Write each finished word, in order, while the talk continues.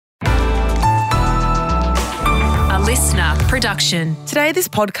listener production. Today, this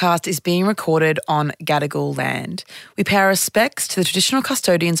podcast is being recorded on Gadigal land. We pay our respects to the traditional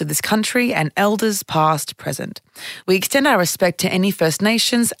custodians of this country and elders past, present. We extend our respect to any First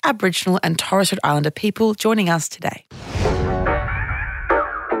Nations, Aboriginal and Torres Strait Islander people joining us today.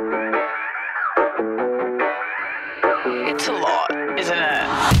 It's a lot, isn't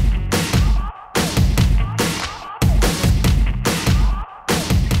it?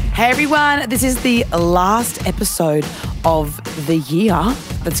 Hey everyone, this is the last episode of the year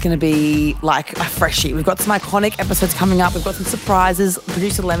that's going to be like a freshie. We've got some iconic episodes coming up. We've got some surprises.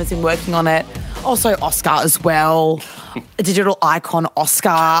 Producer Lem has been working on it. Also Oscar as well. A digital icon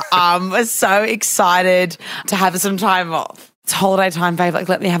Oscar. We're so excited to have some time off. It's holiday time, babe. Like,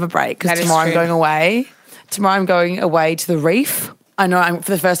 let me have a break because tomorrow I'm going away. Tomorrow I'm going away to the reef. I know I'm for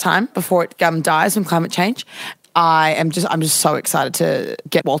the first time before it dies from climate change. I'm just so excited to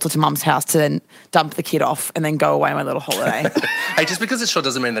get Walter to mum's house to then dump the kid off and then go away on my little holiday. Hey, just because it's short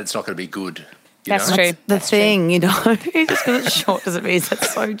doesn't mean that it's not going to be good. That's know? true. That's the thing, you know. Just because it's short doesn't mean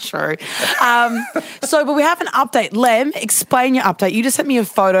that's so true. But we have an update. Lem, explain your update. You just sent me a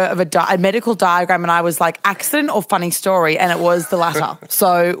photo of a medical diagram and I was like, accident or funny story? And it was the latter.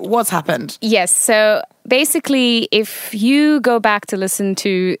 So what's happened? Yes, so basically if you go back to listen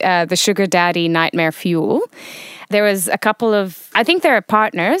to the Sugar Daddy Nightmare Fuel, there was a couple of, I think they're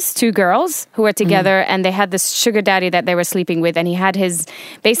partners, two girls who were together and they had this sugar daddy that they were sleeping with and he had his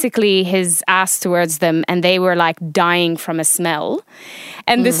ass towards them and they were like dying from a smell.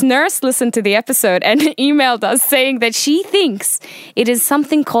 And this nurse listened to the episode and emailed us saying that she thinks it is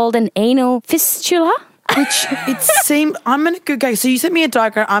something called an anal fistula. Which it seemed, I'm going to Google, so you sent me a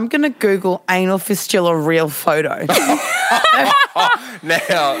diagram, I'm going to Google anal fistula real photo.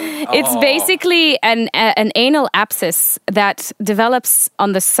 It's basically an anal abscess that develops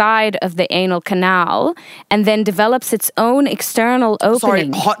on the side of the anal canal and then develops its own external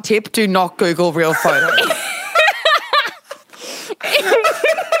opening. Sorry, hot tip, do not Google real photo.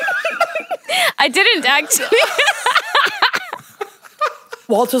 I didn't actually.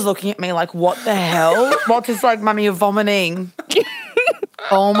 Walter's looking at me like, what the hell? Walter's like, Mummy, you're vomiting.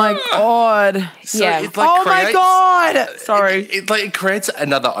 Oh my God. So Yeah. it, like, Oh my creates- God. Sorry. It creates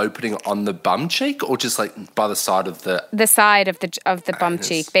another opening on the bum cheek or just like by the side of the... The side of the bum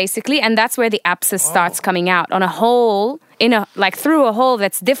cheek, basically, and that's where the abscess starts coming out on a hole through a hole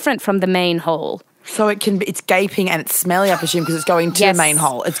that's different from the main hole. So it's gaping and it's smelly, I presume, because it's going to the main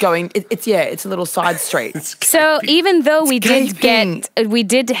hole. It's going, it's a little side street. So even though we gaping.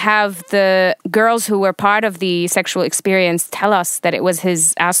 did have the girls who were part of the sexual experience tell us that it was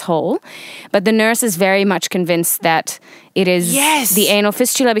his asshole, but the nurse is very much convinced that it is the anal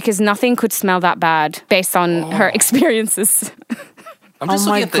fistula because nothing could smell that bad based on her experiences. I'm just Oh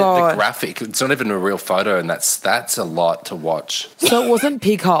my looking at the God. graphic. It's not even a real photo and that's a lot to watch. So it wasn't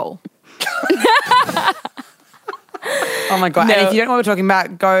pig hole. Oh my God. No. And if you don't know what we're talking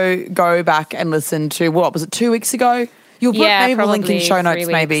about, go back and listen to, what was it, 2 weeks ago? You'll put maybe a link in probably show notes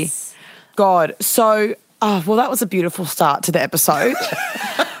 3 maybe. weeks. God. So, that was a beautiful start to the episode.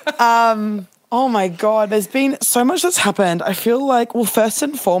 Oh my God, there's been so much that's happened. I feel like, well, first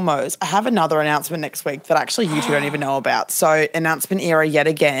and foremost, I have another announcement next week that actually you two don't even know about. So announcement era yet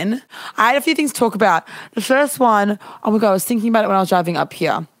again. I had a few things to talk about. The first one, oh my God, I was thinking about it when I was driving up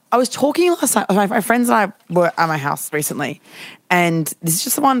here. I was talking last night, my friends and I were at my house recently, and this is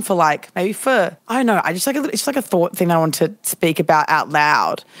just the one for I don't know, it's just like a thought thing I want to speak about out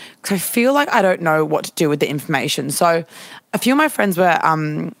loud because I feel like I don't know what to do with the information. So a few of my friends were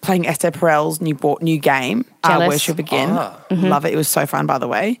playing Esther Perel's new game, Where She'll Begin. Love it. It was so fun, by the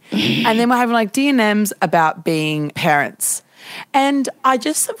way. And then we're having D&Ms about being parents. And I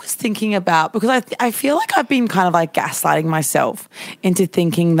just was thinking about, because I feel like I've been kind of gaslighting myself into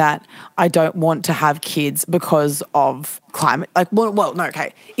thinking that I don't want to have kids because of climate.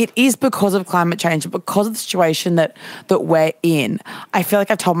 It is because of climate change, but because of the situation that we're in, I feel like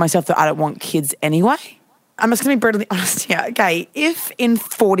I've told myself that I don't want kids anyway. I'm just going to be brutally honest here. Okay, if in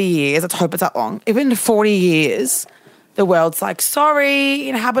 40 years, let's hope it's that long, if in 40 years the world's sorry,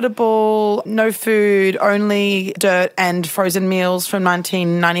 inhabitable, no food, only dirt and frozen meals from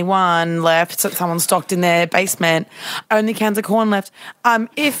 1991 left that someone stocked in their basement, only cans of corn left.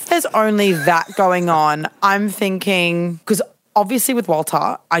 If there's only that going on, I'm thinking, because obviously with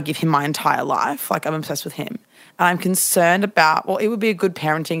Walter, I give him my entire life. I'm obsessed with him. And I'm concerned about, it would be a good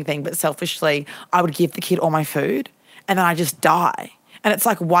parenting thing, but selfishly, I would give the kid all my food and then I just die. And it's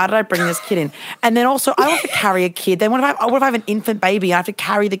why did I bring this kid in? And then also, I want to carry a kid. Then what if I have an infant baby and I have to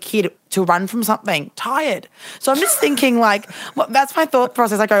carry the kid to run from something? Tired. So I'm just thinking, that's my thought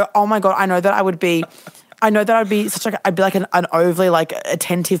process. I go, oh my God, I know that I would be I know that I'd be like an overly like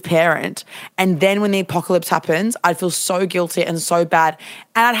attentive parent. And then when the apocalypse happens, I'd feel so guilty and so bad.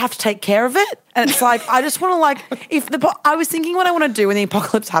 And I'd have to take care of it. And it's like, I just want to like, I was thinking what I want to do when the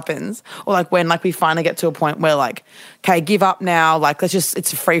apocalypse happens, or like when like we finally get to a point where like, okay, give up now. Like,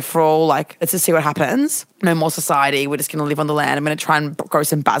 it's a free for all. Like, let's just see what happens. No more society. We're just going to live on the land. I'm going to try and grow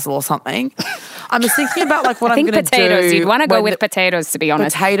some basil or something. I'm just thinking about like what I'm going to do. Potatoes. You'd want to go with potatoes, to be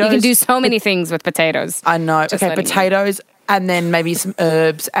honest. Potatoes. You can do so many things with potatoes. I know. Okay, potatoes. And then maybe some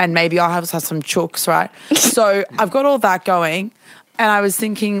herbs, and maybe I'll have some chooks, right? So I've got all that going. And I was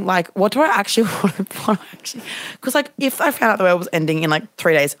thinking, like, what do I actually want to because, like, if I found out the world was ending in, like,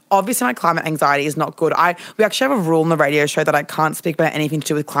 3 days, obviously my climate anxiety is not good. We actually have a rule on the radio show that I can't speak about anything to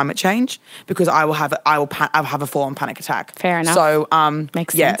do with climate change because I'll have a full-on panic attack. Fair enough. So,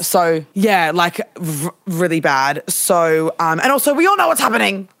 makes sense. So, like, really bad. So, and also we all know what's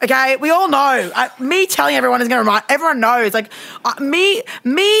happening, okay? We all know. Me telling everyone is going to remind, everyone knows. Like, me...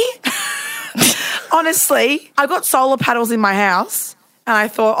 Honestly, I got solar panels in my house and I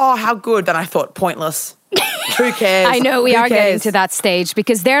thought, oh, how good. Then I thought, pointless. Who cares? I know we are getting to that stage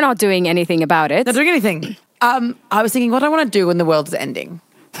because they're not doing anything about it. Not doing anything. I was thinking, what do I want to do when the world is ending?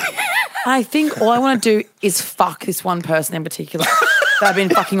 And I think all I want to do is fuck this one person in particular that I've been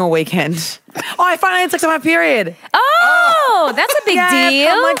fucking all weekend. Oh, I finally had sex on my period. Oh, that's a big deal. I've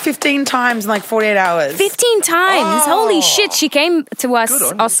come like 15 times in like 48 hours. 15 times. Oh. Holy shit. She came to us,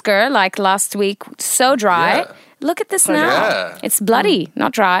 Oscar, like last week, so dry. Yeah. Look at this now. Yeah. It's bloody,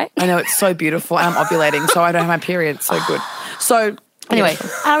 not dry. I know, it's so beautiful. And I'm ovulating, so I don't have my period. It's so good. So anyway,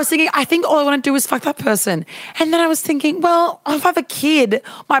 I was thinking, I think all I want to do is fuck that person. And then I was thinking, well, if I have a kid,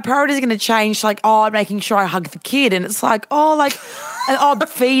 my priorities are going to change. Like, I'm making sure I hug the kid. And it's like, and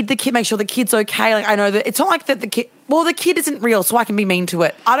feed the kid, make sure the kid's okay. Like, I know that it's not like that the kid isn't real, so I can be mean to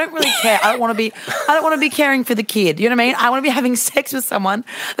it. I don't really care. I don't want to be caring for the kid. You know what I mean? I want to be having sex with someone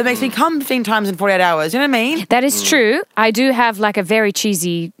that makes me come 15 times in 48 hours. You know what I mean? That is true. I do have like a very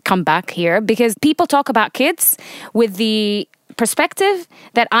cheesy comeback here because people talk about kids with the perspective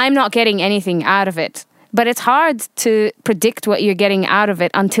that I'm not getting anything out of it. But it's hard to predict what you're getting out of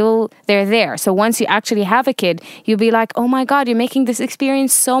it until they're there. So once you actually have a kid, you'll be like, oh my God, you're making this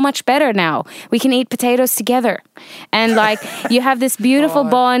experience so much better now. We can eat potatoes together. And like, you have this beautiful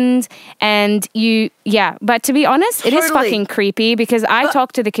bond and but to be honest, it is fucking creepy because I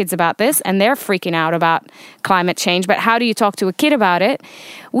talk to the kids about this and they're freaking out about climate change. But how do you talk to a kid about it?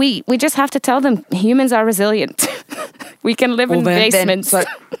 We just have to tell them humans are resilient. We can live in basements.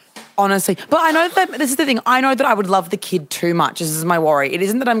 Honestly. But I know that this is the thing. I know that I would love the kid too much. This is my worry. It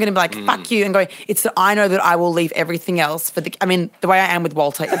isn't that I'm going to be like, fuck you and go, it's that I know that I will leave everything else for the way I am with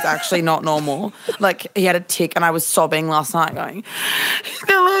Walter is actually not normal. Like, he had a tick and I was sobbing last night going, he's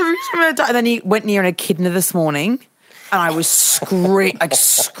going to die. And then he went near an echidna this morning and I was screaming.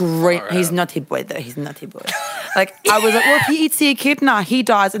 He's naughty boy though. He's naughty boy. Like, I was like, well, if he eats the echidna, he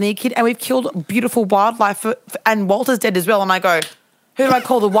dies and we've killed beautiful wildlife and Walter's dead as well. And I go, who do I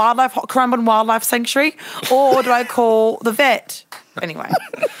call, the Currumbin Wildlife Sanctuary, or do I call the vet? Anyway,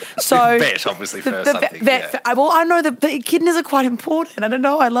 so vet obviously first. I know the echidnas are quite important. I don't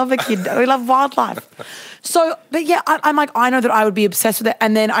know. I love echidna. We love wildlife. So, but yeah, I'm like, I know that I would be obsessed with it,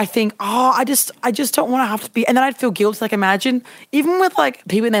 and then I think, I just don't want to have to be, and then I'd feel guilty. Like, imagine even with like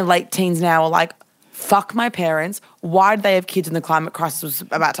people in their late teens now are like, fuck my parents. Why did they have kids when the climate crisis was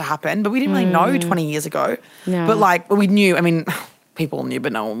about to happen? But we didn't really know 20 years ago. No. But like, we knew. I mean. People knew,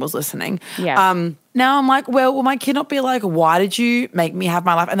 but no one was listening. Yeah. Now I'm like, well, will my kid not be like, why did you make me have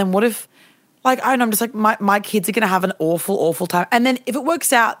my life? And then what if, like, I don't know, I'm just like, my kids are going to have an awful, awful time. And then if it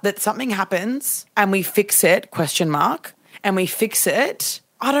works out that something happens and we fix it, and we fix it,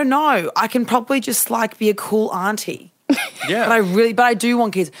 I don't know. I can probably just like be a cool auntie. Yeah. But I do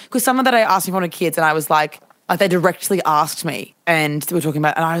want kids. Because someone that I asked me if I wanted kids and I was like they directly asked me and we were talking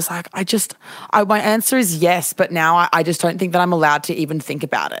about it and I was like, my answer is yes, but now I just don't think that I'm allowed to even think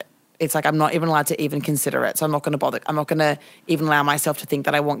about it. It's like I'm not even allowed to even consider it. So I'm not going to bother. I'm not going to even allow myself to think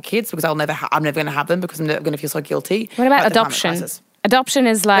that I want kids because I'm never going to have them because I'm never going to feel so guilty. What about adoption? Adoption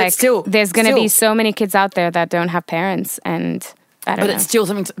is like, there's going to be so many kids out there that don't have parents and I don't know. But it's still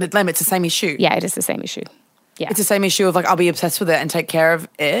something, it's the same issue. Yeah, it is the same issue. Yeah. It's the same issue of like, I'll be obsessed with it and take care of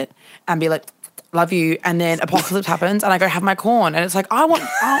it and be like, love you, and then apocalypse happens and I go have my corn and it's like I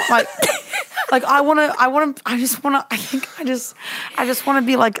just want to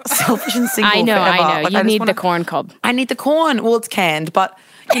be like selfish and single. I know. Like, you need the corn cob. I need the corn. Well, it's canned, but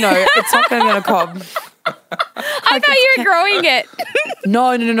it's not going to be on a cob. I thought you were growing it.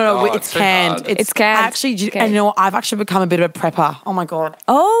 No. Oh, it's canned. It's canned. Actually, and I've actually become a bit of a prepper. Oh my God.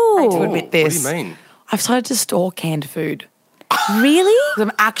 Oh. I hate to admit this. What do you mean? I've started to store canned food. Really?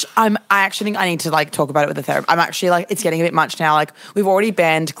 I actually think I need to like talk about it with the therapist. I'm actually like, it's getting a bit much now. Like we've already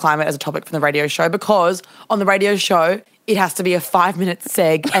banned climate as a topic from the radio show because on the radio show, it has to be a 5-minute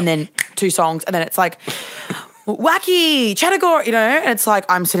seg and then 2 songs. And then it's like, wacky, Chattagore, you know? And it's like,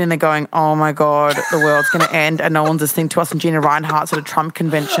 I'm sitting there going, oh my God, the world's going to end and no one's listening to us and Gina Reinhart's at a Trump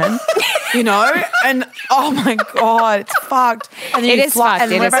convention, you know? And oh my God, it's fucked. And then It you is fucked.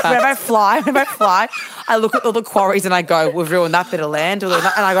 And It is whenever I fly, I look at all the quarries and I go, we've ruined that bit of land. And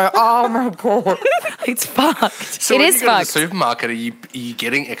I go, oh my God, it's fucked. So It when is you go to the fucked. supermarket, are you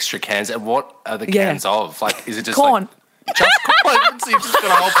getting extra cans? And what are the cans of? Like, is it just Corn. Like, just corn? So you've just got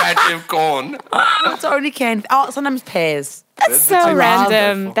a whole patch of corn. It's only canned. Oh, sometimes pears. That's so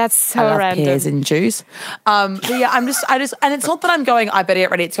random. That's so I love random. pears and juice. But yeah, I just, and it's not that I'm going, I better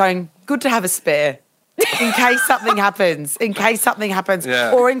get ready. It's going, good to have a spare. In case something happens,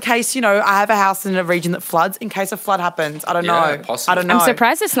 Yeah. or in case, you know, I have a house in a region that floods, in case a flood happens, I don't Yeah, know. possibly. I don't know. I'm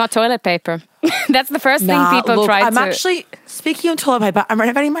surprised it's not toilet paper. That's the first thing people look, try I'm to... actually, speaking of toilet paper, I'm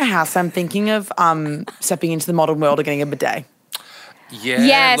renovating my house. I'm thinking of stepping into the modern world and getting a bidet. Yeah.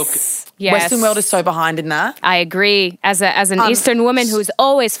 Yes. Look, Yes. Western world is so behind in that. I agree. As an Eastern woman who's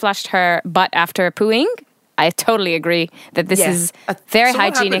always flushed her butt after pooing, I totally agree that this Yeah. is very So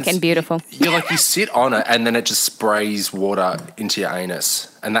what hygienic happens? and beautiful. you sit on it and then it just sprays water into your anus.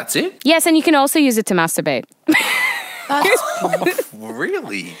 And that's it? Yes, and you can also use it to masturbate.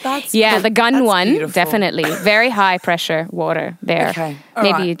 Really? Yeah, the gun that's one, beautiful. definitely. Very high pressure water there. Okay. All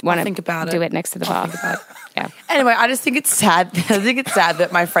Maybe right. you'd want I'll think about to do it. it next to the bath. Yeah. Anyway, I just think it's sad. I think it's sad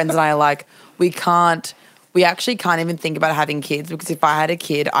that my friends and I are like, we actually can't even think about having kids because if I had a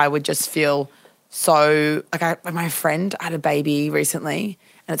kid, I would just feel so, like my friend had a baby recently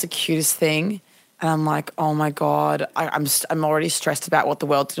and it's the cutest thing. And I'm like, oh my God, I'm already stressed about what the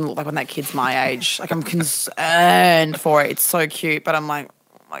world's going to look like when that kid's my age. Like I'm concerned for it. It's so cute, but I'm like,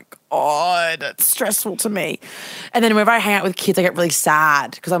 oh my God, it's stressful to me. And then whenever I hang out with kids, I get really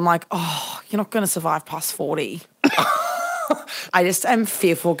sad because I'm like, oh, you're not going to survive past 40. I just am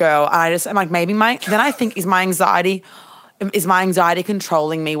fearful, girl. And I just am like, maybe then I think, is my anxiety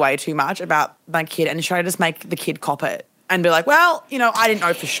controlling me way too much about my kid? And should I just make the kid cop it and be like, well, you know, I didn't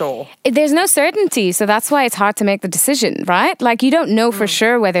know for sure. There's no certainty, so that's why it's hard to make the decision, right? Like you don't know for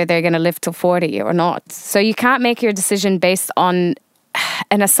sure whether they're going to live till 40 or not. So you can't make your decision based on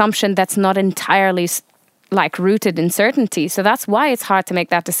an assumption that's not entirely like rooted in certainty. So that's why it's hard to make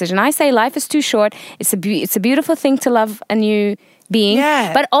that decision. I say life is too short. It's a beautiful thing to love a new being.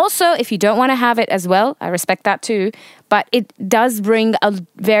 Yeah. But also, if you don't want to have it as well, I respect that too. But it does bring a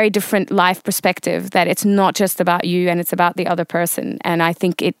very different life perspective that it's not just about you and it's about the other person. And I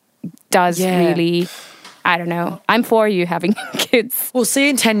think it does really, I don't know. I'm for you having kids. We'll see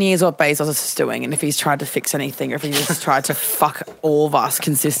in 10 years what Bezos is doing and if he's tried to fix anything or if he's just tried to fuck all of us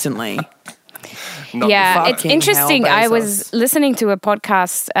consistently. Yeah, it's fucking interesting. hell, I Bezos. was listening to a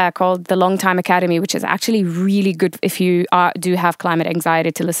podcast called The Long Time Academy, which is actually really good if you do have climate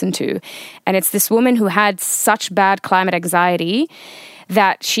anxiety to listen to. And it's this woman who had such bad climate anxiety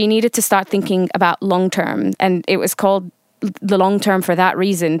that she needed to start thinking about long term. And it was called the long term for that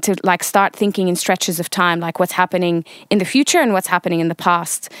reason, to like start thinking in stretches of time, like what's happening in the future and what's happening in the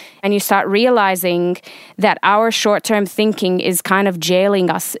past. And you start realizing that our short-term thinking is kind of jailing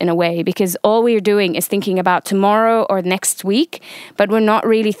us in a way, because all we're doing is thinking about tomorrow or next week, but we're not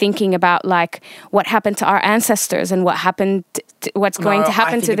really thinking about like what happened to our ancestors and what happened what's going to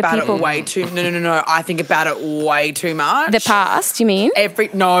happen to the people. No. I think about it way too much. The past, you mean?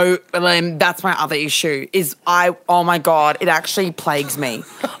 That's my other issue. Oh my God, it actually plagues me.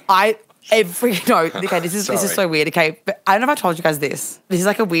 This is so weird. Okay, but I don't know if I told you guys this. This is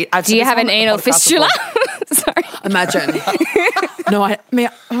like a weird. Do you have an anal fistula? Sorry. Imagine. Oh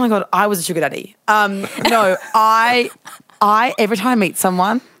my God, I was a sugar daddy. I every time I meet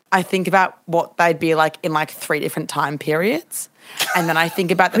someone, I think about what they'd be like in like 3 different time periods. And then I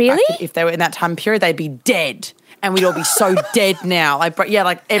think about the fact that if they were in that time period, they'd be dead. And we'd all be so dead now. Like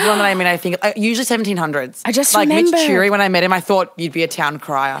everyone that I meet, I think, usually 1700s. I just remember. remember. Mitch Curie, when I met him, I thought you'd be a town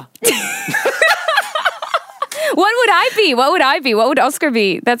crier. What would I be? What would Oscar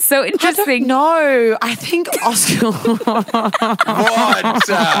be? That's so interesting. No, I think Oscar.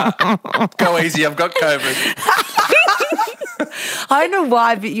 What? Go easy, I've got COVID. I don't know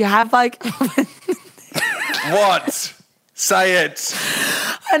why, but you have like. What? Say it.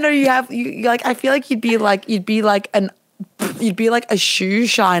 I know you have. You like. I feel like you'd be like a shoe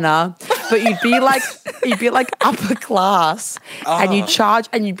shiner, but you'd be like upper class, and you'd charge,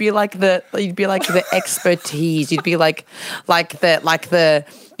 and you'd be like the expertise. You'd be like the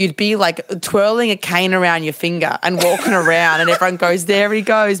you'd be like twirling a cane around your finger and walking around, and everyone goes, "There he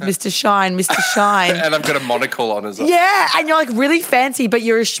goes, Mr. Shine, Mr. Shine." And I've got a monocle on as well. Yeah, and you're like really fancy, but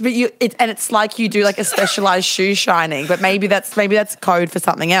it's like you do like a specialized shoe shining, but maybe that's code for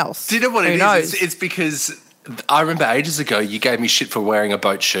something else. Do you know what Who it knows? is? It's because I remember ages ago you gave me shit for wearing a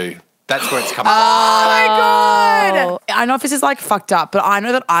boat shoe. That's where it's come from. Oh my God. I know if this is like fucked up, but I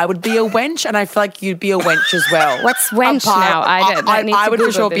know that I would be a wench, and I feel like you'd be a wench as well. What's wench now? I would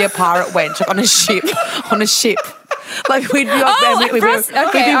for sure be a pirate wench on a ship. Like we'd be, we'd be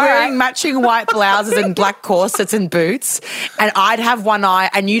wearing matching white blouses and black corsets and boots, and I'd have one eye,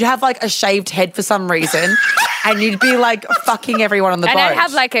 and you'd have like a shaved head for some reason, and you'd be like fucking everyone on the boat. And I'd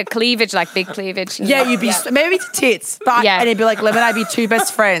have like a cleavage, like big cleavage. Yeah, you'd be maybe to tits, but and it'd be like Lemon. I'd be two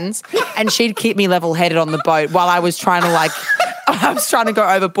best friends, and she'd keep me level-headed on the boat while I was trying to go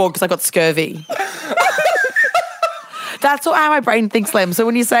overboard because I got scurvy. That's how my brain thinks, Lem. So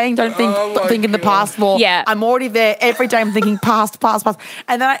when you're saying don't think in the past more, I'm already there every day. I'm thinking past.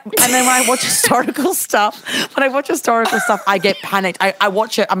 And then when I watch historical stuff, I get panicked. I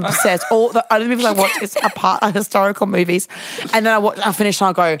watch it. I'm obsessed. All the only movies I watch are historical movies, and then I finish and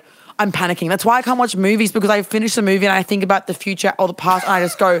I go, I'm panicking. That's why I can't watch movies, because I finish the movie and I think about the future or the past, and I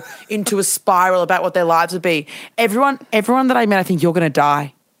just go into a spiral about what their lives would be. Everyone that I meet, I think you're going to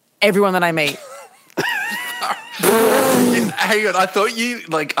die. Everyone that I meet. Hang on, I thought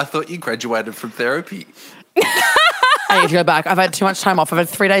you graduated from therapy. I need to go back. I've had too much time off. I've had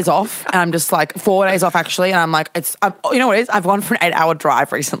 3 days off, and I'm just like 4 days off actually, and I'm like, you know what it is? I've gone for an 8-hour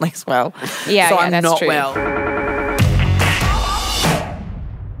drive recently as well. Yeah, so I'm that's not true. well.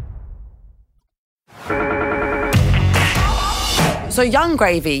 So Young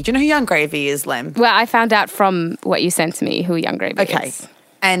Gravy, do you know who Young Gravy is, Lem? Well, I found out from what you sent to me who Young Gravy is.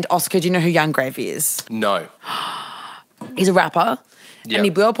 And Oscar, do you know who Young Gravy is? No. He's a rapper, and he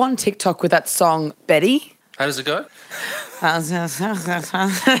blew up on TikTok with that song Betty. How does it go?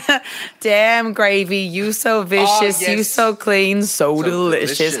 Damn Gravy, you so vicious, you so clean, so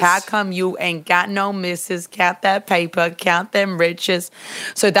delicious. How come you ain't got no misses? Count that paper, count them riches.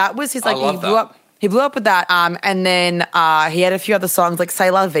 So that was his, like, he blew up with that, and then he had a few other songs, like Say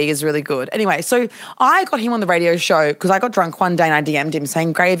La Vie is really good. Anyway, so I got him on the radio show because I got drunk one day and I DM'd him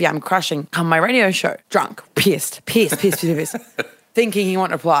saying, Gravy, I'm crushing. Come on my radio show. Drunk, pissed. Thinking he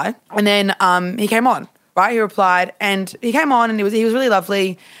won't reply. And then he came on, right? He replied, and he came on, and he was really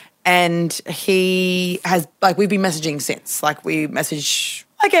lovely. And he has, like, we've been messaging since. Like, we message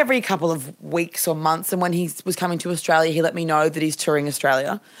like every couple of weeks or months. And when he was coming to Australia, he let me know that he's touring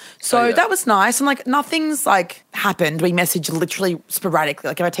Australia. So that was nice. And like nothing's like happened. We message literally sporadically.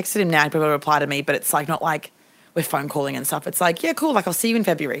 Like if I texted him now, he'd probably reply to me, but it's like not like we're phone calling and stuff. It's like, yeah, cool. Like I'll see you in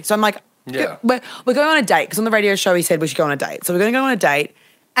February. So I'm like, we're going on a date. Because on the radio show, he said we should go on a date. So we're going to go on a date.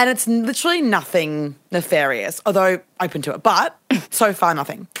 And it's literally nothing nefarious, although open to it. But so far,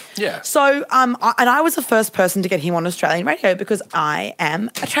 nothing. Yeah. So, I was the first person to get him on Australian radio because I am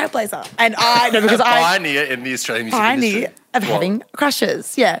a trailblazer. And pioneer in the Australian music industry. Of having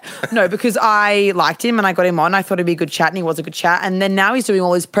crushes. Yeah. No, because I liked him and I got him on. I thought it'd be a good chat, and he was a good chat. And then now he's doing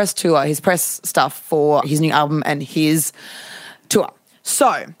all his press tour, his press stuff for his new album and his tour.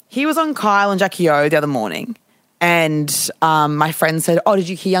 So he was on Kyle and Jackie O the other morning. And my friend said, oh, did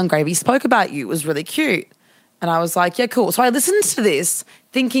you hear Young Gravy spoke about you? It was really cute. And I was like, yeah, cool. So I listened to this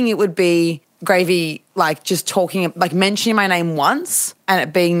thinking it would be Gravy, like just talking, like mentioning my name once and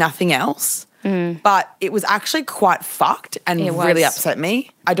it being nothing else. But it was actually quite fucked and really upset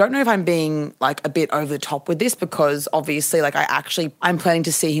me. I don't know if I'm being like a bit over the top with this because obviously like I'm planning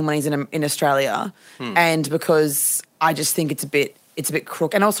to see him when he's in Australia. And because I just think it's a bit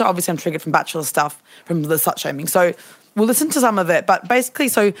crook. And also, obviously, I'm triggered from Bachelor stuff, from the slut shaming. So we'll listen to some of it. But basically,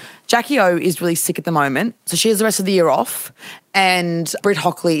 so Jackie O is really sick at the moment. So she has the rest of the year off. And Britt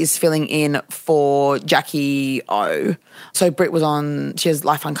Hockley is filling in for Jackie O. So Britt she has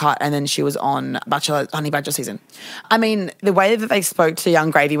Life Uncut, and then she was on Honey Badger season. I mean, the way that they spoke to Young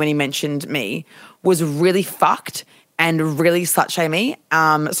Gravy when he mentioned me was really fucked and really slut-shamey.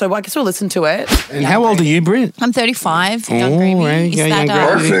 So I guess we'll listen to it. And how old are you, Britt? I'm 35, Young Gravy. Is that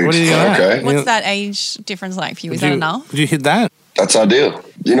perfect? What do you got? Okay. What's that age difference like for you? Is that enough? Did you hit that? That's ideal.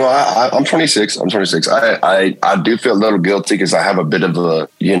 You know, I'm 26. I do feel a little guilty because I have a bit of a,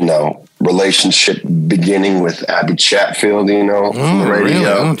 relationship beginning with Abby Chatfield, from the radio. Really?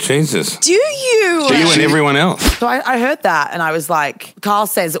 Oh, Jesus. Do you? You and everyone else. So I heard that and I was like, Carl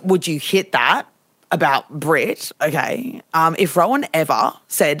says, would you hit that about Britt? Okay. If Rowan ever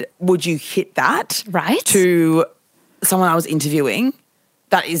said, would you hit that right to someone I was interviewing,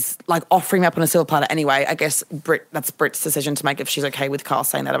 that is like offering me up on a silver platter anyway. I guess that's Brit's decision to make if she's okay with Kyle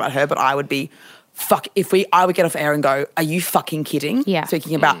saying that about her. But I would be I would get off air and go, are you fucking kidding? Yeah.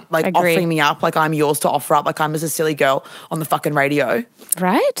 Speaking about like Agreed. offering me up, like I'm yours to offer up, like I'm just a silly girl on the fucking radio.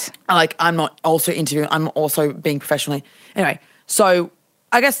 Right? Like I'm not also interviewing, I'm also being professionally. Anyway, so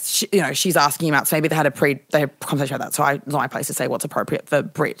I guess she's asking him out, so maybe they had a conversation about that. So it's not my place to say what's appropriate for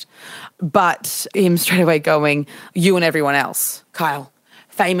Brit, but him straight away going, you and everyone else, Kyle.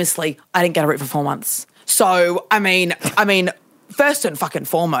 Famously, I didn't get a root for 4 months. So I mean. First and fucking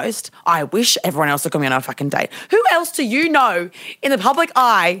foremost, I wish everyone else had got me on a fucking date. Who else do you know in the public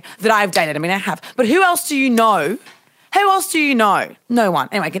eye that I've dated? I mean, I have. But who else do you know? Who else do you know? No one.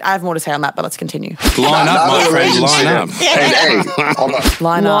 Anyway, I have more to say on that, but let's continue. Line up, my friend. Line up. Hey, hold on.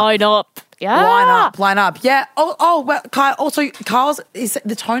 Line up. Line up. Yeah. Line up. Yeah. Well, Kyle, also, Kyle's,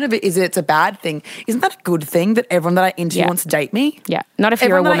 the tone of it is it's a bad thing. Isn't that a good thing that everyone that I interview wants to date me? Yeah. Not if you're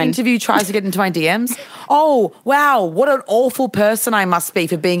a Everyone that I woman. interview tries to get into my DMs. Oh, wow, what an awful person I must be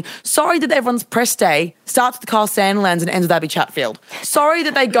for being sorry that everyone's press day starts with Kyle Sandilands and ends with Abby Chatfield. Sorry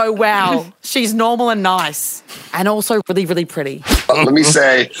that they go, wow, she's normal and nice and also really, really pretty. Let me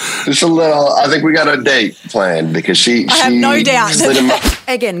say, just a little, I think we got a date planned because she have no doubt. slid in my-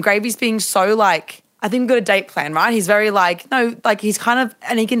 Again, Gravy's being so like, I think we've got a date plan, right? He's very like, no, like he's kind of,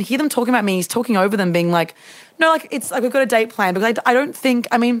 and he can hear them talking about me. He's talking over them being like, no, like it's like we've got a date plan. Because I don't think,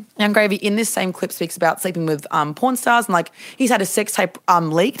 I mean, Young Gravy in this same clip speaks about sleeping with porn stars and like he's had a sex tape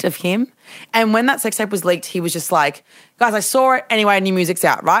leaked of him. And when that sex tape was leaked, he was just like, guys, I saw it anyway, new music's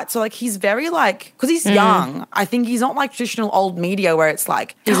out, right? So like he's very like, because he's young, I think he's not like traditional old media where it's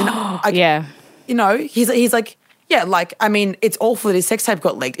like, he's like, Yeah. you know, he's like, yeah, like, I mean, it's awful that his sex tape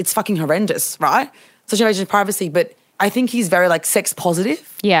got leaked. It's fucking horrendous, right? Such an invasion of privacy. But I think he's very, like, sex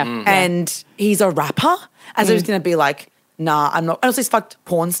positive. Yeah. And he's a rapper. As I was going to be like, nah, I'm not. And also, he's fucked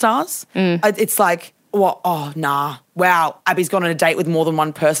porn stars. It's like, well, oh, nah. Wow, Abby's gone on a date with more than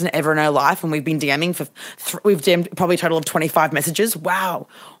one person ever in her life, and we've been DMing for, we've DM'd probably a total of 25 messages. Wow,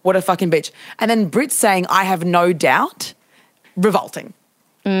 what a fucking bitch. And then Brit saying, I have no doubt, revolting.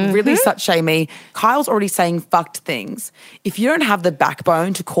 Really slut shamey. Kyle's already saying fucked things. If you don't have the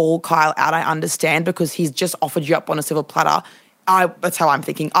backbone to call Kyle out, I understand because he's just offered you up on a silver platter. That's how I'm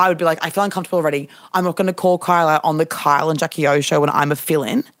thinking. I would be like, I feel uncomfortable already. I'm not going to call Kyle out on the Kyle and Jackie O show when I'm a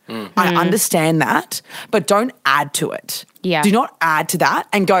fill-in. I understand that, but don't add to it. Yeah. Do not add to that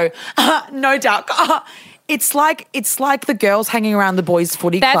and go, no doubt. It's like the girls hanging around the boys'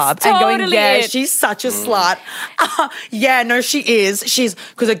 footy That's club and going, totally yeah, it. she's such a slut. Yeah, no, she is. She's,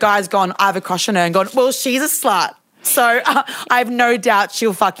 because a guy's gone, I have a crush on her and gone, well, she's a slut. So I have no doubt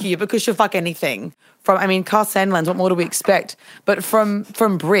she'll fuck you because she'll fuck anything. Kyle Sandilands, what more do we expect? But from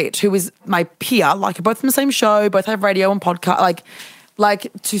Brit, who is my peer, like both from the same show, both have radio and podcast,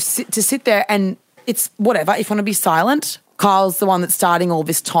 like to sit there and it's whatever. If you want to be silent, Kyle's the one that's starting all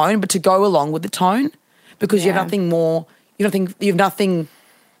this tone, but to go along with the tone because you have nothing more, you have nothing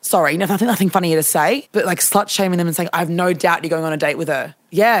funnier to say, but like slut shaming them and saying, I have no doubt you're going on a date with her.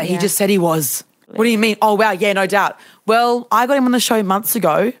 Yeah, he just said he was. What do you mean? Oh, wow, yeah, no doubt. Well, I got him on the show months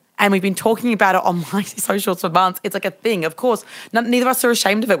ago and we've been talking about it on my socials for months. It's like a thing, of course. Neither of us are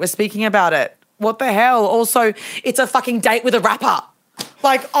ashamed of it. We're speaking about it. What the hell? Also, it's a fucking date with a rapper.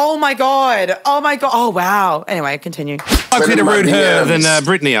 Like, oh my God. Oh, wow. Anyway, continue. Likely to root her than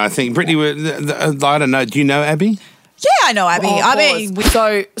Brittany, I think. Brittany, I don't know. Do you know Abby? Yeah, I know Abby. I mean,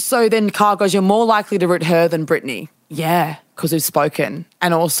 So then Carl goes, you're more likely to root her than Brittany. Yeah, because we've spoken.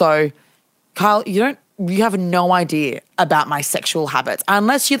 And also, Kyle, you have no idea about my sexual habits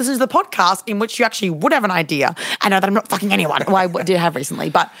unless you listen to the podcast in which you actually would have an idea. I know that I'm not fucking anyone, who I did have recently,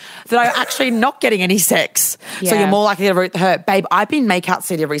 but that I'm actually not getting any sex. So you're more likely to root her. Babe, I've been make-out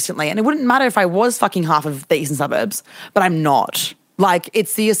city recently and it wouldn't matter if I was fucking half of the eastern suburbs, but I'm not. Like,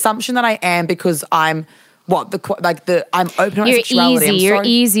 it's the assumption that I am because I'm I'm open to my sexuality. You're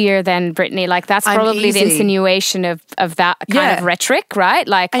easier than Brittany. Like that's probably the insinuation of that kind of rhetoric, right?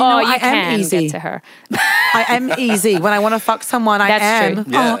 Like, you can get to her. I am easy. When I want to fuck someone, I am.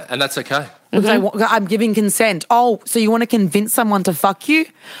 True. Yeah, and that's okay. Because I'm giving consent. Oh, so you want to convince someone to fuck you?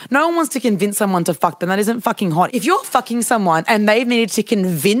 No one wants to convince someone to fuck them. That isn't fucking hot. If you're fucking someone and they've needed to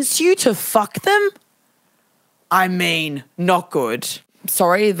convince you to fuck them, I mean, not good.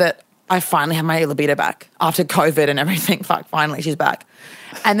 Sorry that I finally have my libido back after COVID and everything. Fuck, finally she's back.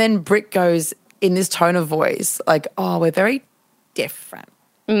 And then Brit goes in this tone of voice, like, oh, we're very different.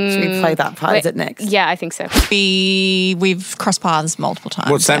 Should we play that part? Is it next? Yeah, I think so. we've crossed paths multiple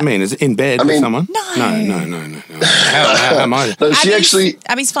times. What's that mean? Is it in bed with someone? No. No. How am I? No, she actually...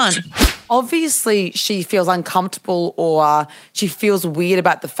 Abby's fun. obviously she feels uncomfortable or she feels weird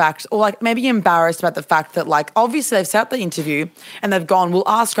about the fact, or like maybe embarrassed about the fact that like obviously they've set up the interview and they've gone, we'll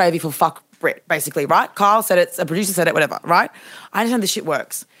ask Gravy for fuck Brit, basically, right? Kyle said it, a producer said it, whatever, right? I understand this shit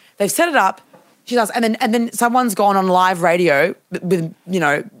works. They've set it up. She does, and then someone's gone on live radio with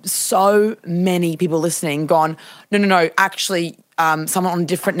so many people listening. Gone, no. Actually, someone on a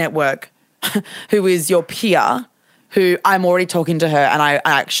different network who is your peer, who I'm already talking to her, and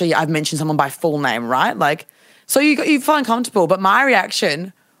I've mentioned someone by full name, right? Like, so you feel uncomfortable, but my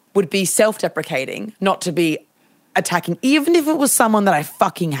reaction would be self-deprecating, not to be attacking, even if it was someone that I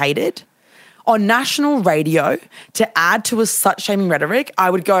fucking hated. On national radio, to add to a slut-shaming rhetoric, I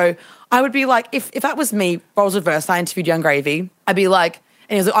would be like, if that was me, roles reversed, and I interviewed Young Gravy, I'd be like,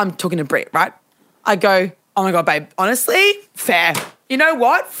 and he was like, I'm talking to Brit, right? I'd go, oh my God, babe, honestly, fair. You know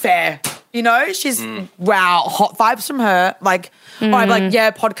what? Fair. You know, she's, wow, hot vibes from her. Like, or I'd be like,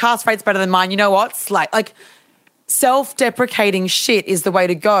 yeah, podcast rate's better than mine. You know what? Like self-deprecating shit is the way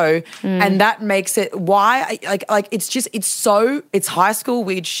to go. And that makes it, it's high school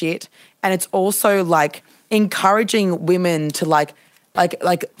weird shit. And it's also like encouraging women to like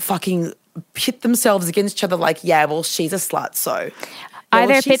fucking pit themselves against each other. Like, yeah, well, she's a slut, so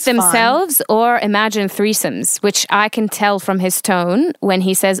either pit themselves or imagine threesomes, which I can tell from his tone when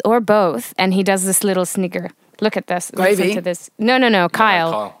he says or both, and he does this little snigger. Look at this. Gravy? Listen to this. No,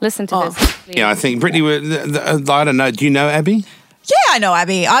 Kyle. Listen to this. Please. Yeah, I think Brittany. I don't know. Do you know Abby? Yeah, I know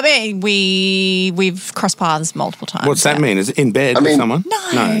Abby. I mean, we've crossed paths multiple times. What's that mean? Is it in bed with someone?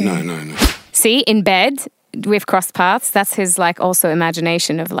 No. See, in bed, we've crossed paths. That's his like also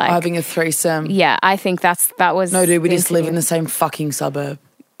imagination of like having a threesome. Yeah, I think that was. No, dude, we just live in the same fucking suburb.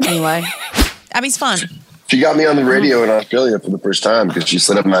 Anyway, Abby's fun. She got me on the radio in Australia for the first time because she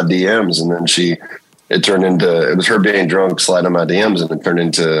slid up my DMs, and then it was her being drunk, slide on my DMs, and it turned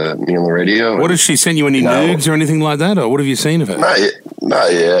into me on the radio. What, has she sent you any nudes or anything like that, or what have you seen of her?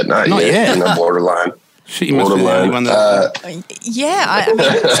 Not yet. Borderline. She must be the only one that. Yeah, I mean,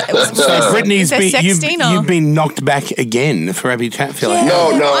 So Brittany's been you've been knocked back again for Abby Chatfield.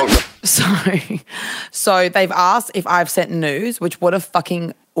 No. Sorry. So they've asked if I've sent nudes, which what a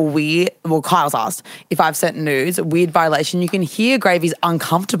fucking weird. Well, Kyle's asked if I've sent nudes. Weird violation. You can hear Gravy's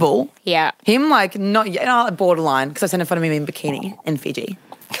uncomfortable. Yeah. Him like not borderline because I sent a photo of me in bikini in Fiji.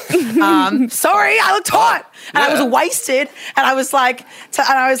 Sorry, I looked hot and I was wasted and I was like,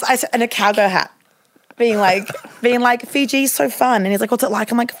 I said in a cowgirl hat. Being like Fiji's so fun, and he's like, "What's it like?"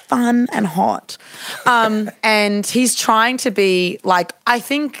 I'm like, "Fun and hot," and he's trying to be like. I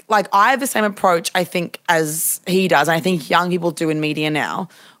think like I have the same approach. I think as he does, and I think young people do in media now,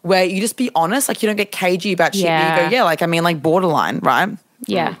 where you just be honest. Like you don't get cagey about shit. Yeah. You go, yeah, like I mean, like borderline, right?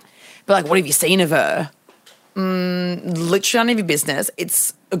 Yeah. But like, what have you seen of her? Literally none of your business.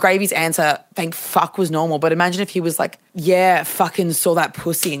 It's Gravy's answer, thank fuck, was normal. But imagine if he was like, yeah, fucking saw that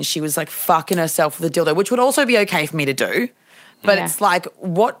pussy and she was like fucking herself with a dildo, which would also be okay for me to do. But it's like,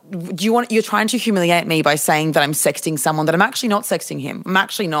 what do you want? You're trying to humiliate me by saying that I'm sexting someone that I'm actually not sexting him. I'm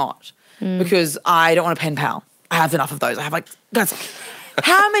actually not because I don't want a pen pal. I have enough of those. I have like, guys,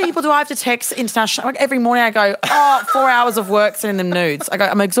 how many people do I have to text international? Like every morning I go, 4 hours of work sending them nudes. I go,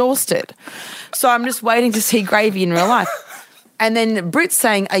 I'm exhausted. So I'm just waiting to see Gravy in real life. And then Brit's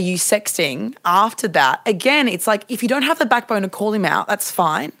saying, are you sexting? After that, again, it's like, if you don't have the backbone to call him out, that's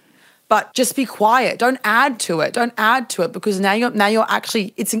fine. But just be quiet. Don't add to it. Don't add to it because now you're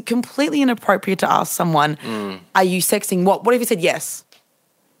actually, it's completely inappropriate to ask someone, are you sexting? What if you said yes?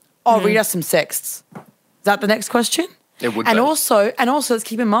 Oh, read us some sexts. Is that the next question? It would and be. also, let's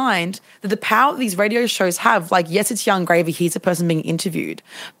keep in mind that the power that these radio shows have, like, yes, it's Young Gravy, he's a person being interviewed.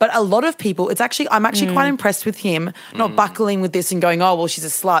 But a lot of people, I'm actually quite impressed with him not buckling with this and going, oh, well, she's a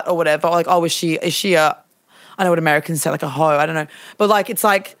slut or whatever. Or like, oh, is she a, I know what Americans say, like a hoe, I don't know. But like, it's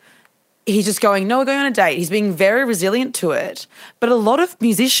like, he's just going, no, we're going on a date. He's being very resilient to it. But a lot of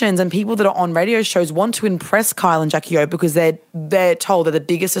musicians and people that are on radio shows want to impress Kyle and Jackie O because they're told they're the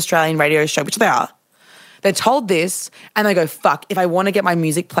biggest Australian radio show, which they are. They're told this and they go, fuck, if I want to get my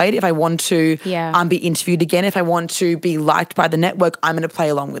music played, if I want to be interviewed again, if I want to be liked by the network, I'm going to play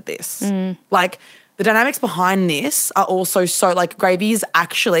along with this. Like, the dynamics behind this are also so, like, Gravy is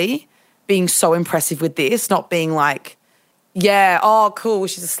actually being so impressive with this, not being like, yeah, oh, cool,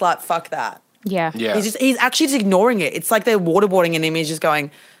 she's a slut, fuck that. Yeah. He's actually just ignoring it. It's like they're waterboarding him and he's just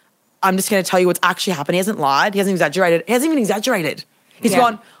going, I'm just going to tell you what's actually happened. He hasn't lied. He hasn't exaggerated. He hasn't even exaggerated. He's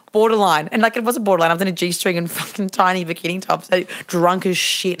gone borderline. And like, it wasn't borderline. I was in a G-string and fucking tiny bikini tops, drunk as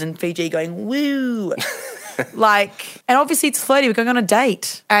shit in Fiji going, woo. Like, and obviously it's flirty. We're going on a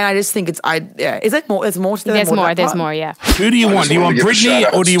date. And I just think is there more? There's more to that. There's more, yeah. Who do you want? Do you want give a Brittany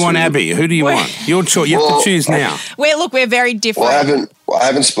shout-out or do you want to- Abby? Who do you want? Your choice. You have to choose now. We're very different. I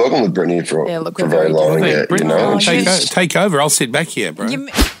haven't spoken with Brittany for we're very long different. yet. Brittany, You know, take over. I'll sit back here, bro.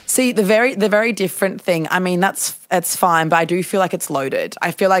 See, the very different thing, I mean, that's fine, but I do feel like it's loaded.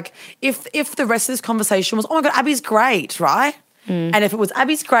 I feel like if the rest of this conversation was, oh my God, Abby's great, right? And if it was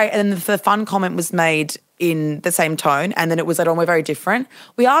Abby's great and then the fun comment was made in the same tone and then it was like, oh, we're very different.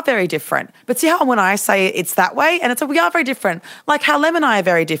 We are very different. But see how when I say it's that way and it's like, we are very different. Like how Lem and I are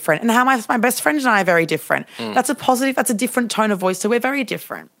very different and how my best friend and I are very different. That's a positive, that's a different tone of voice. So we're very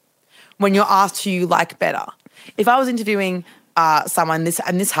different when you're asked who you like better. If I was interviewing someone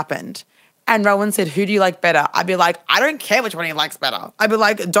and this happened and Rowan said, who do you like better? I'd be like, I don't care which one he likes better. I'd be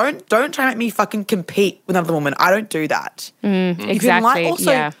like, don't try and make me fucking compete with another woman. I don't do that. Exactly, You can like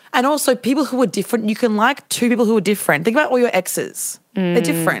yeah. And also people who are different, you can like two people who are different. Think about all your exes. They're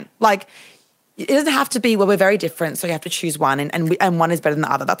different. Like, it doesn't have to be, well, we're very different, so you have to choose one, and one is better than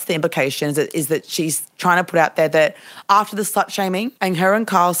the other. That's the implication, is that she's trying to put out there that after the slut shaming, and her and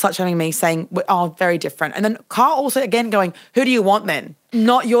Carl slut shaming me, saying, oh, very different. And then Carl also, again, going, who do you want then?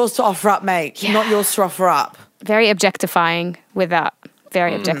 Not yours to offer up, mate. Yeah. Not yours to offer up. Very objectifying with that.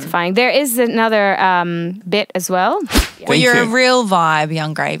 Very objectifying. There is another bit as well. Well, you're a you. real vibe,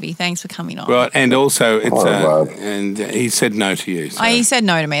 Young Gravy. Thanks for coming on. Right, and also it's wow. and he said no to you. So. Oh, he said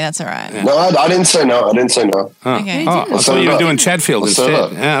no to me. That's all right. no, I didn't say no. I didn't say no. Okay. Oh, I thought you were doing Chatfield Let's set it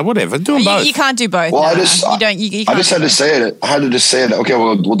instead. up. Yeah, whatever. Do them You, both. you can't do both. Well, nah. I just you don't. You I can't just do had to both. say it. I had to just say it. Okay,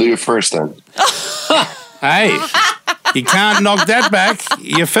 well, we'll do it first then. Hey, you can't knock that back.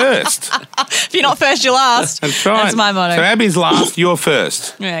 You're first. If you're not first, you're last. That's right. That's my motto. So Abby's last, you're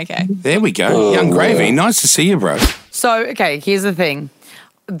first. Yeah, okay. There we go. Young Gravy. Nice to see you, bro. So, okay, here's the thing.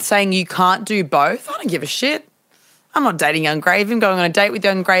 Saying you can't do both, I don't give a shit. I'm not dating Young Gravy. I'm going on a date with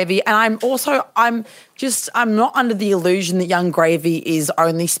Young Gravy. And I'm not under the illusion that Young Gravy is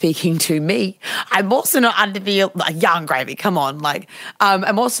only speaking to me. I'm also not under the, Young Gravy, come on.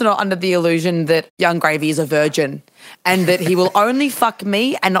 I'm also not under the illusion that Young Gravy is a virgin and that he will only fuck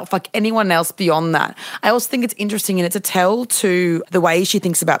me and not fuck anyone else beyond that. I also think it's interesting and it's a tell to the way she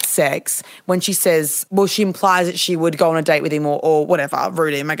thinks about sex when she says, well, she implies that she would go on a date with him or whatever,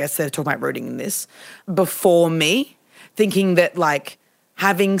 root him. I guess they're talking about rooting in this before me. Thinking that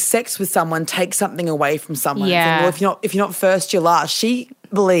having sex with someone takes something away from someone. Yeah. Saying, well, if you're not first, you're last. She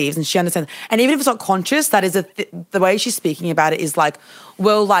believes and she understands. And even if it's not conscious, that is the way she's speaking about it is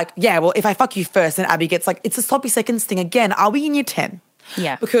if I fuck you first, then Abby gets it's a sloppy seconds thing again. Are we in year 10?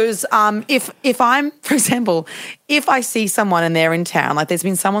 Yeah. Because if I'm, for example, if I see someone and they're in town, there's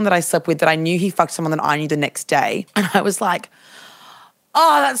been someone that I slept with that I knew he fucked someone that I knew the next day, and I was like,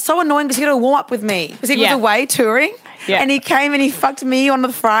 oh, that's so annoying because he got to warm up with me. Because he was away touring. Yeah. And he came and he fucked me on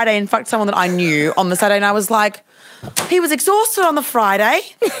the Friday and fucked someone that I knew on the Saturday. And I was like, he was exhausted on the Friday.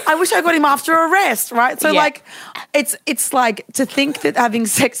 I wish I got him after a rest, right? So it's like to think that having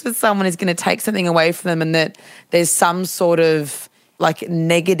sex with someone is going to take something away from them and that there's some sort of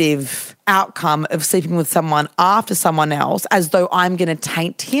negative outcome of sleeping with someone after someone else, as though I'm going to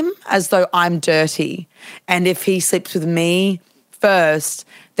taint him, as though I'm dirty. And if he sleeps with me first,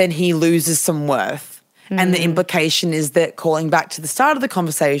 then he loses some worth. And the implication is that, calling back to the start of the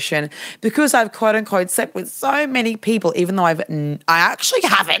conversation, because I've quote unquote slept with so many people, even though I actually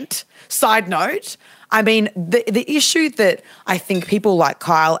haven't, side note, I mean, the issue that I think people like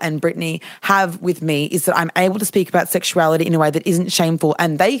Kyle and Brittany have with me is that I'm able to speak about sexuality in a way that isn't shameful,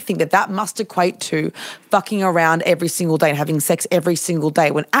 and they think that must equate to fucking around every single day and having sex every single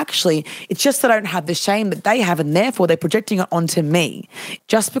day, when actually it's just that I don't have the shame that they have, and therefore they're projecting it onto me.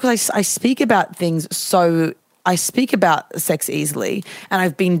 Just because I speak about things I speak about sex easily, and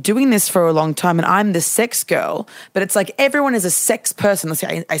I've been doing this for a long time, and I'm the sex girl, but it's everyone is a sex person. Let's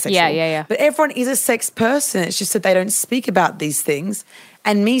say asexual. Yeah. But everyone is a sex person. It's just that they don't speak about these things.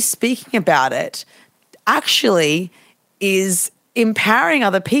 And me speaking about it actually is empowering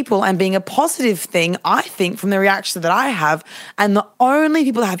other people and being a positive thing, I think, from the reaction that I have. And the only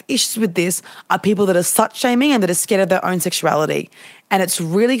people that have issues with this are people that are slut shaming and that are scared of their own sexuality. And it's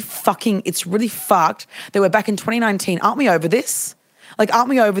really fucked that we're back in 2019. Aren't we over this? Aren't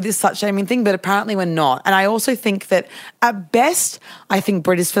we over this slut shaming thing? But apparently we're not. And I also think that at best, I think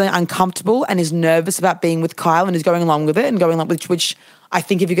Britt is feeling uncomfortable and is nervous about being with Kyle and is going along with it and going along with which I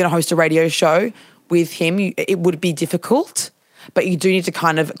think if you're going to host a radio show with him, it would be difficult. But you do need to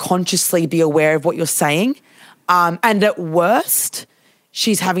kind of consciously be aware of what you're saying. And at worst,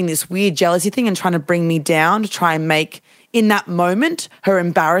 she's having this weird jealousy thing and trying to bring me down to try and make in that moment, her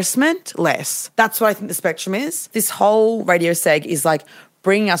embarrassment, less. That's what I think the spectrum is. This whole radio seg is like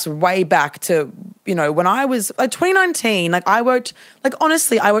bringing us way back to, you know, when I was like 2019, like I worked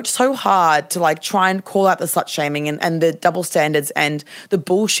so hard to like try and call out the slut shaming and the double standards and the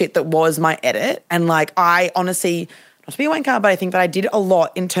bullshit that was my edit. And like, I honestly, not to be a wanker, but I think that I did a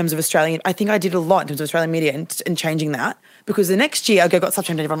lot in terms of Australian media and changing that, because the next year I got slut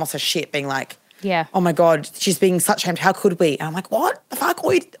shamed and everyone lost their shit being like, Yeah. oh my God, she's being slut shamed. How could we? And I'm like, what the fuck?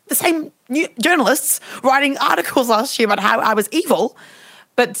 All the same journalists writing articles last year about how I was evil.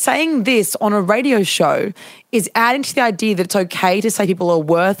 But saying this on a radio show is adding to the idea that it's okay to say people are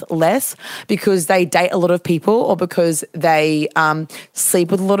worth less because they date a lot of people or because they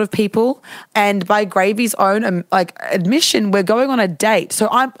sleep with a lot of people. And by Gravy's own admission, we're going on a date. So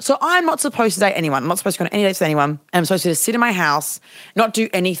I'm not supposed to date anyone. I'm not supposed to go on any dates with anyone. I'm supposed to just sit in my house, not do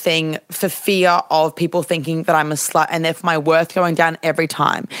anything for fear of people thinking that I'm a slut and therefore my worth going down every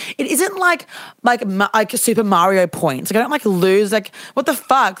time. It isn't like Super Mario points. Like I don't lose. Like what the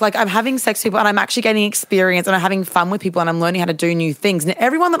fuck? Like I'm having sex with people and I'm actually gaining experience and I'm having fun with people and I'm learning how to do new things. And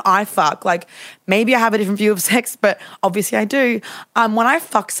everyone that I fuck, like maybe I have a different view of sex, but obviously I do. When I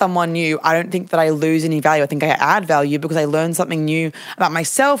fuck someone new, I don't think that I lose any value. I think I add value because I learn something new about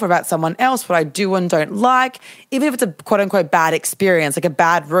myself or about someone else, what I do and don't like. Even if it's a quote unquote bad experience, like a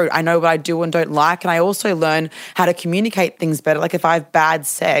bad route, I know what I do and don't like. And I also learn how to communicate things better. Like if I have bad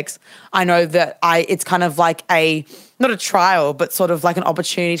sex, I know that it's kind of like not a trial, but sort of like an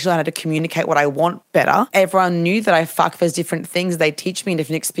opportunity to learn how to communicate what I want better. Everyone knew that I fuck. There's different things they teach me and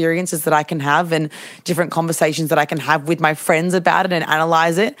different experiences that I can have and different conversations that I can have with my friends about it and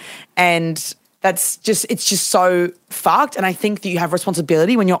analyze it. And it's just so fucked. And I think that you have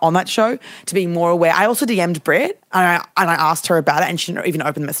responsibility when you're on that show to be more aware. I also DM'd Brit and I asked her about it and she didn't even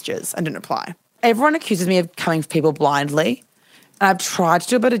open the messages and didn't reply. Everyone accuses me of coming for people blindly. And I've tried to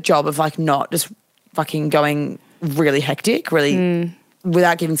do a better job of like not just fucking going really hectic,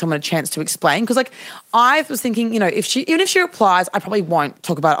 without giving someone a chance to explain. Because like I was thinking, you know, even if she replies, I probably won't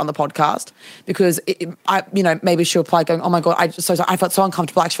talk about it on the podcast because maybe she'll reply going, oh my God, I felt so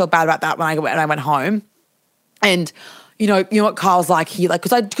uncomfortable. I actually felt bad about that when I went home. And you know what Kyle's like here, like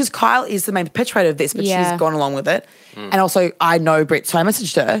because Kyle is the main perpetrator of this, but she's gone along with it. And also I know Brit, so I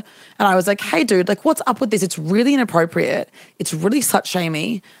messaged her and I was like, hey dude, like what's up with this? It's really inappropriate. It's really slut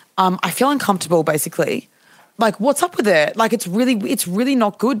shamey. I feel uncomfortable basically. Like, what's up with it? Like, it's really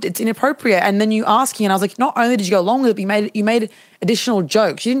not good. It's inappropriate. And then you asking, and I was like, not only did you go along with it, but you made additional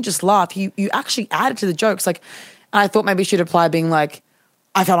jokes. You didn't just laugh. You actually added to the jokes. Like, and I thought maybe she'd reply being like,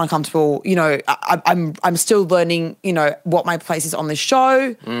 I felt uncomfortable. You know, I'm still learning. You know what my place is on this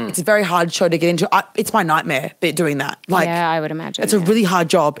show. It's a very hard show to get into. It's my nightmare doing that. Like, yeah, I would imagine it's a really hard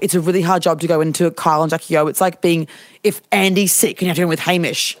job. It's a really hard job to go into Kyle and Jackie O. It's like being if Andy's sick and you have to go in with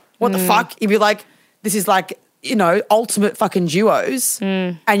Hamish. What the fuck? If you're like, this is like, you know, ultimate fucking duos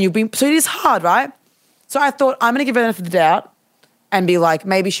and so it is hard, right? So I thought I'm going to give her the benefit of the doubt and be like,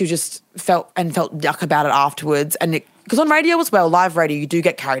 maybe she just felt yuck about it afterwards. And because on radio as well, live radio, you do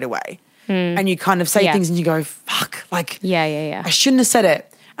get carried away and you kind of say things and you go, fuck, like, I shouldn't have said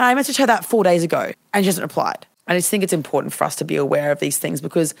it. And I messaged her that 4 days ago and she hasn't replied. I just think it's important for us to be aware of these things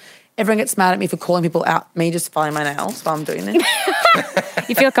because everyone gets mad at me for calling people out, me just filing my nails while I'm doing this.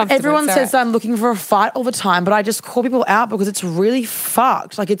 You feel comfortable. Everyone says that I'm looking for a fight all the time, but I just call people out because it's really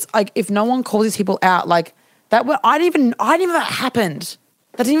fucked. Like it's like if no one calls these people out, like that. I didn't even that happened.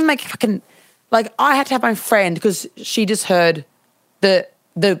 That didn't even make fucking like I had to have my friend because she just heard the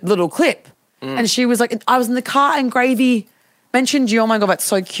little clip and she was like, I was in the car and Gravy mentioned you. Oh my God, that's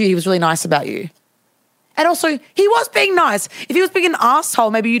so cute. He was really nice about you. And also, he was being nice. If he was being an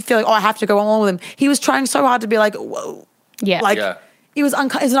asshole, maybe you'd feel like, oh, I have to go along with him. He was trying so hard to be like, whoa. Yeah. Like, it was an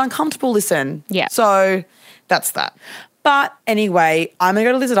uncomfortable listen. Yeah. So that's that. But anyway, I'm going to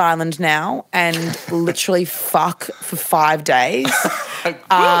go to Lizard Island now and literally fuck for 5 days.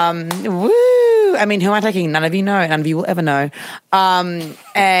 Woo. I mean, who am I taking? None of you know. None of you will ever know. And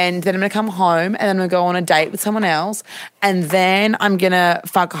then I'm going to come home and then I'm going to go on a date with someone else. And then I'm going to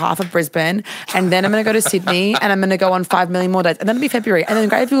fuck half of Brisbane. And then I'm going to go to Sydney and I'm going to go on 5 million more dates. And then it'll be February. And then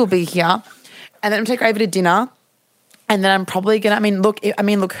Gravy will be here. And then I'm going to take Gravy to dinner. And then I'm probably going to,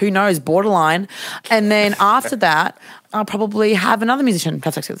 look, who knows, borderline. And then after that, I'll probably have another musician to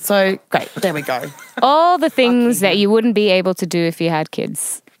have sex with. So great, there we go. All the things that you wouldn't be able to do if you had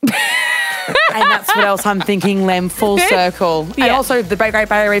kids. And that's what else I'm thinking, Lem, full circle. Yeah. And also the Great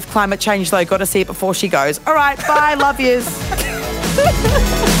Barrier Reef climate change, though, got to see it before she goes. All right, bye, love yous.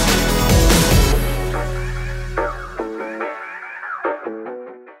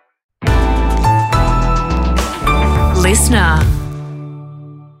 Listener listener.